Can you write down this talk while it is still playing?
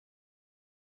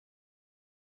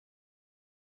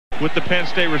with the Penn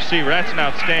State receiver. That's an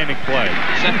outstanding play.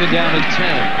 Second down and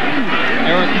 10.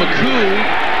 Eric McCoo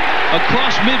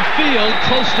across midfield,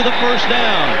 close to the first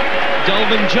down.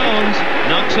 Delvin Jones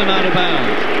knocks him out of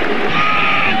bounds.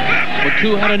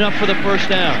 McCoo had enough for the first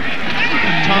down.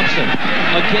 Thompson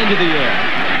again to the air.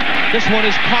 This one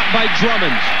is caught by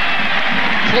Drummond.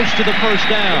 Close to the first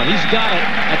down. He's got it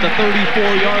at the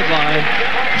 34-yard line.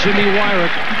 Jimmy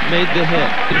Wyrick made the hit.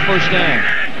 First down.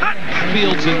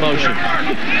 Fields in motion.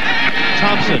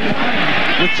 Thompson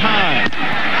with time.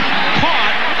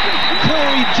 Caught.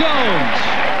 Corey Jones.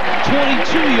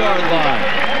 22-yard line.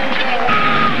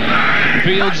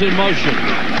 Fields in motion.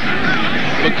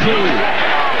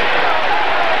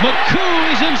 McCoo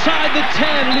is inside the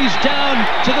 10, and he's down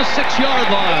to the 6-yard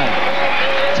line.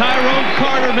 Tyrone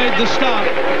Carter made the stop.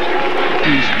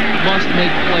 He must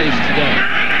make plays today.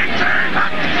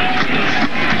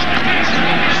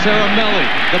 Caramelli,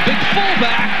 the big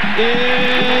fullback,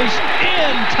 is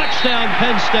in. Touchdown,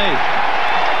 Penn State.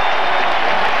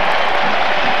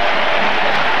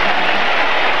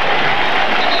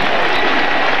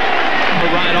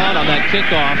 Right on that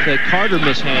kickoff that Carter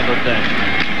mishandled then.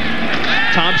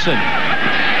 Thompson.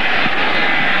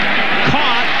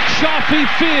 Caught. Shafi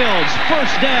Fields.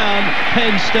 First down,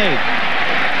 Penn State.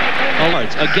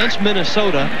 Against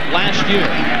Minnesota last year.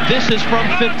 This is from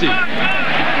 50.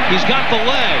 He's got the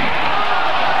leg,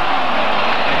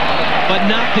 but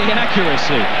not the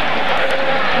accuracy.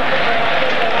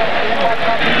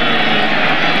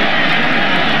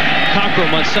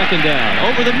 Cockrum on second down.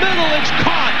 Over the middle, it's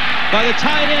caught by the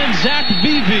tight end, Zach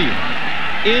Beebe.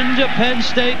 Into Penn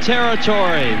State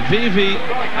territory. Beebe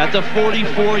at the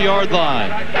 44-yard line.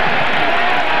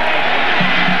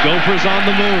 Gophers on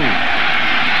the move.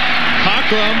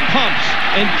 Cockrum pumps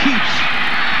and keeps.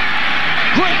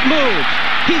 Great move.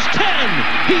 He's 10.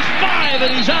 He's 5,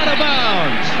 and he's out of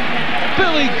bounds.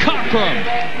 Billy Cockrum.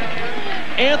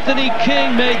 Anthony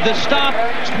King made the stop.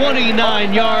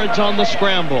 29 yards on the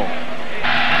scramble.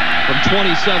 From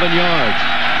 27 yards.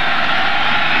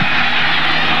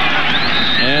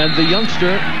 And the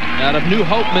youngster out of New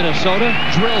Hope, Minnesota,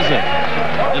 drills it.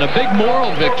 And a big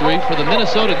moral victory for the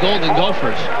Minnesota Golden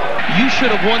Gophers. You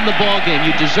should have won the ball game.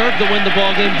 You deserved to win the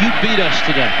ball game. You beat us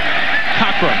today.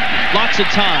 Cockrum, lots of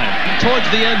time, towards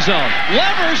the end zone.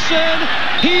 Leverson,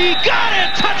 he got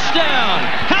it! Touchdown!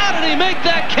 How did he make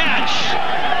that catch?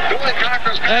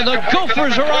 And the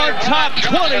Gophers are on top,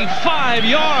 25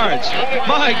 yards.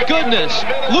 My goodness,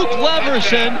 Luke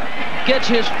Leverson gets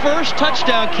his first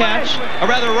touchdown catch, or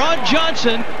rather Ron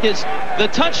Johnson hits the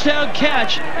touchdown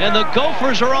catch, and the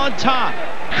Gophers are on top.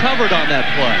 Covered on that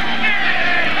play.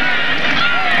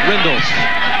 Rindles.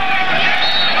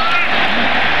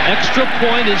 Extra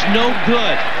point is no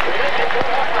good.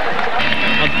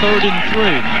 On 3rd and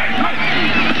 3.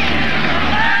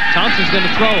 Thompson's going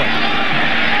to throw it.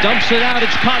 Dumps it out.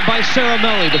 It's caught by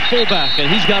Caramelli, the fullback, and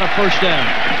he's got a first down.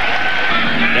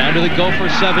 Down to the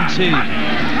Gophers 17.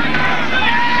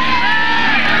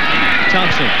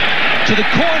 Thompson to the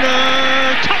corner.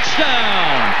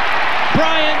 Touchdown!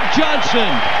 Bryant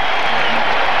Johnson.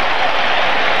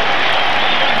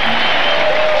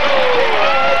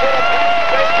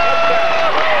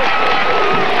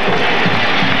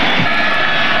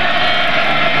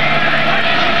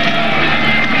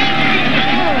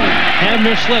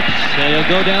 Hamner slips, and he'll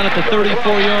go down at the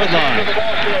 34-yard line.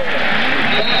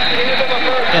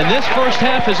 And this first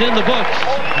half is in the books.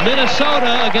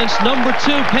 Minnesota against number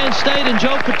 2 Penn State and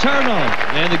Joe Paterno.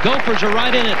 And the Gophers are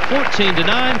right in at 14-9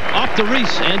 off to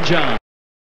Reese and John.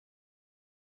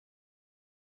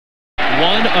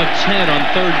 1 of 10 on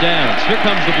 3rd downs. Here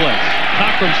comes the blitz.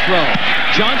 Cockrum's throw.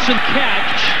 Johnson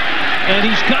catch. And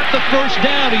he's got the first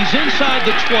down. He's inside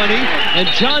the 20. And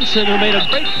Johnson, who made a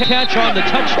great catch on the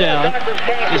touchdown,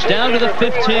 is down to the 15.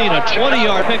 A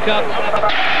 20-yard pickup.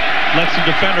 Lets the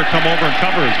defender come over and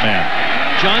cover his man.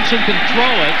 Johnson can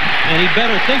throw it, and he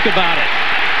better think about it.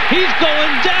 He's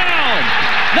going down.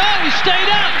 No, he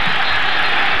stayed up.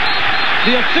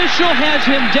 The official has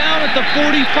him down at the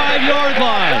 45-yard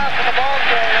line.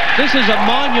 This is a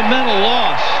monumental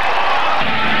loss.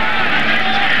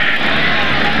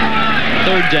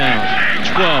 3rd down,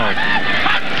 12.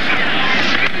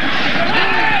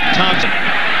 Thompson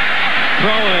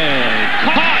throwing,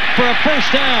 caught for a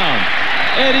first down.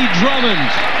 Eddie Drummond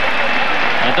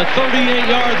at the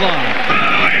 38-yard line.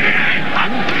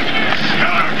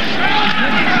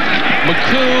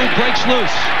 McCoo breaks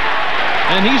loose,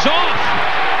 and he's off.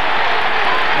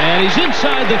 And he's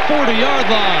inside the 40-yard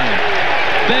line.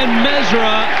 Ben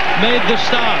Mesra made the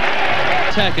stop.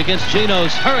 Tech against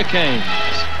Geno's Hurricanes.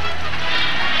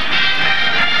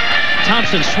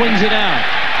 Thompson swings it out.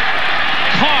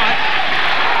 Caught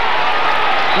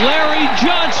Larry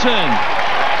Johnson.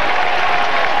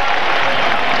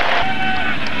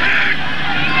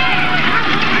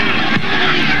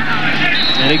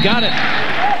 And he got it.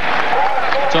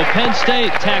 So Penn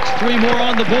State tacks 3 more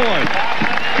on the board.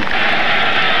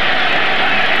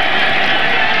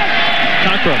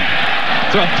 Cockrum.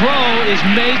 The throw is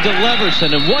made to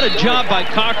Leverson, and what a job by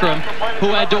Cockrum, who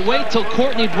had to wait till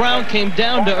Courtney Brown came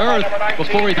down to earth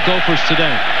before he Gophers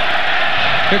today.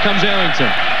 Here comes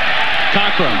Arrington.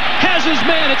 Cockrum has his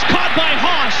man. It's caught by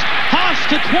Haas. Haas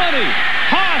to 20.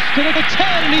 Haas to the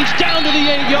 10, and he's down to the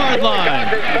 8-yard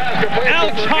line.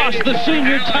 Alex Haas, the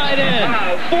senior tight end,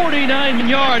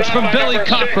 49 yards from Billy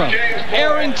Cockrum.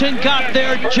 Arrington got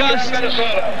there just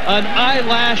an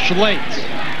eyelash late.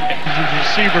 The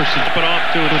receiver should put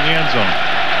off to it in the end zone.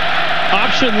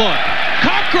 Option look.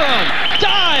 Cockrum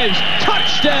dives.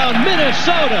 Touchdown,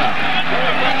 Minnesota.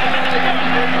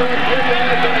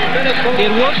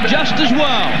 It worked just as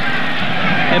well.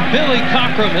 And Billy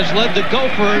Cockrum has led the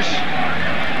Gophers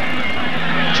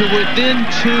to within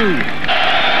 2.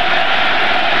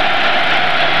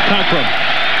 Cockrum.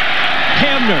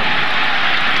 Hamner.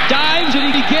 Dives, and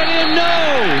did he get in?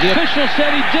 No. The official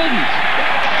said he didn't.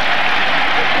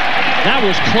 That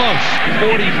was close.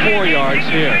 44 yards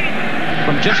here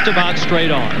from just about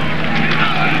straight on.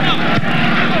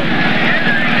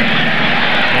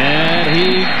 And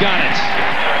he got it.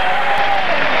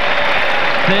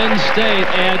 Penn State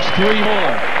adds 3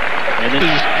 more. And this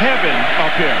is heaven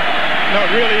up here. No,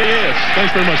 it really is.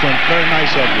 Thanks very much, man. Very nice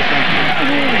of you. Thank you.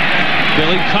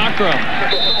 Billy Cockrum.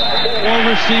 4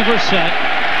 receiver set.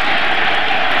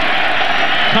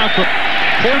 Cockrum.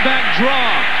 Quarterback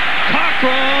draw.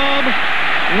 Cockrum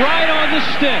right on the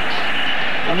sticks.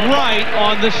 Right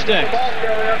on the sticks.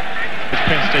 It's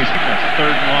Penn State's defense.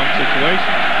 3rd and long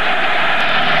situation.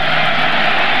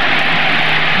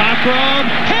 Cockrum.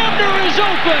 Hamner is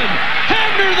open.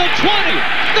 Hamner the 20.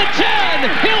 The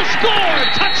 10. He'll score.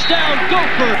 Touchdown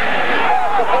Gopher.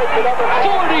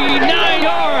 49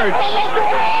 yards.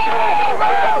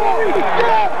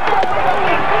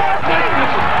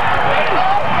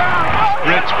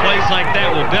 Rich, plays like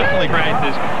that will definitely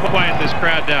quiet this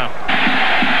crowd down.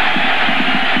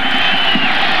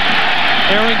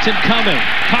 Arrington coming.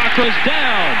 Cockrum's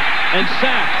down and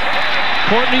sacked.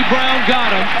 Courtney Brown got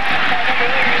him.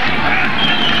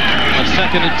 A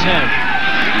 2nd and 10.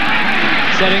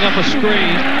 Setting up a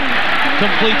screen.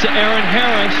 Complete to Aaron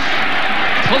Harris.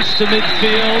 Close to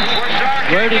midfield.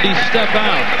 Where did he step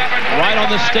out? Right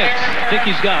on the sticks. I think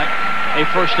he's got a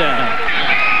first down.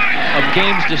 Of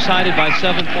games decided by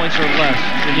 7 points or less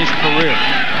in his career.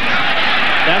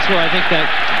 That's where I think that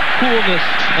coolness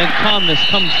and calmness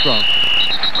comes from.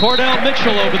 Cordell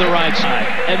Mitchell over the right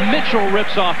side, and Mitchell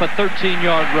rips off a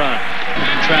 13-yard run.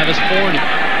 Travis Forney,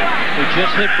 who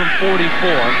just hit from 44,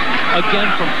 again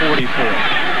from 44.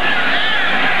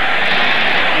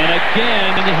 And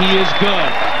again, he is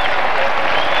good.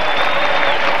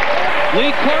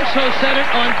 Lee Corso said it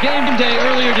on game day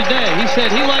earlier today. He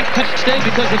said he liked Penn State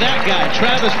because of that guy,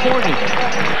 Travis Forney.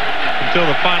 Until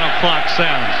the final clock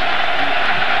sounds.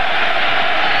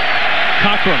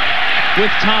 Cockrum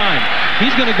with time.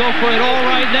 He's going to go for it all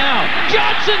right now.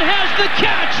 Johnson has the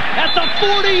catch at the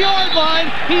 40-yard line.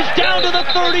 He's down to the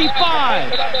 35.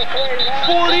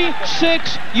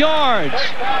 46 yards.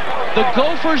 The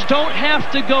Gophers don't have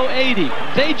to go 80.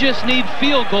 They just need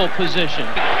field goal position.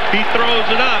 He throws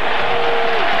it up.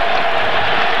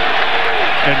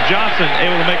 And Johnson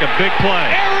able to make a big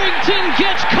play. Arrington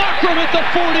gets Cockrum at the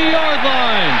 40-yard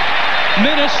line.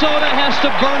 Minnesota has to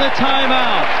burn a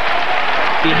timeout.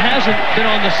 He hasn't been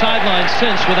on the sideline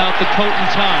since without the coat and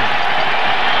tie.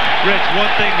 Rich, one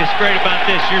thing that's great about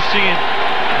this, you're seeing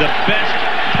the best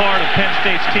part of Penn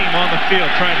State's team on the field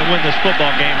trying to win this football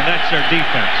game, and that's their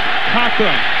defense.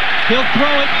 Cockrum, he'll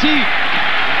throw it deep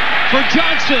for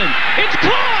Johnson. It's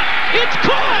caught! It's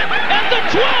caught! At the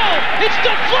 12! It's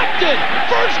deflected!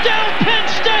 First down, Penn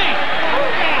State!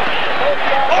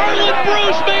 Arlen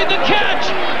Bruce made the catch!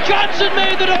 Johnson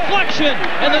made the deflection!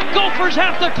 And the Gophers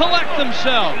have to collect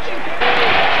themselves.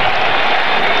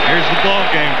 Here's the ball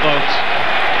game, folks.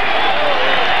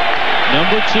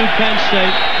 Number 2, Penn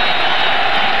State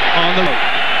on the road.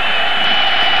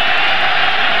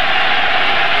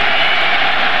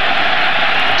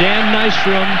 Dan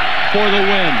Nystrom for the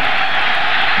win.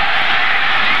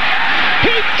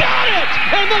 He got it!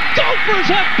 And the Gophers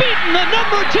have beaten the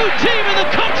number 2 team in the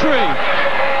country!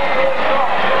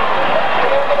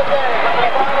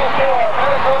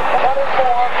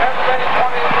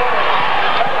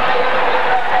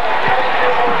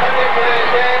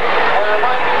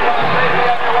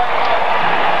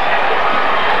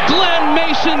 Glenn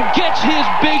Mason gets his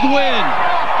big win.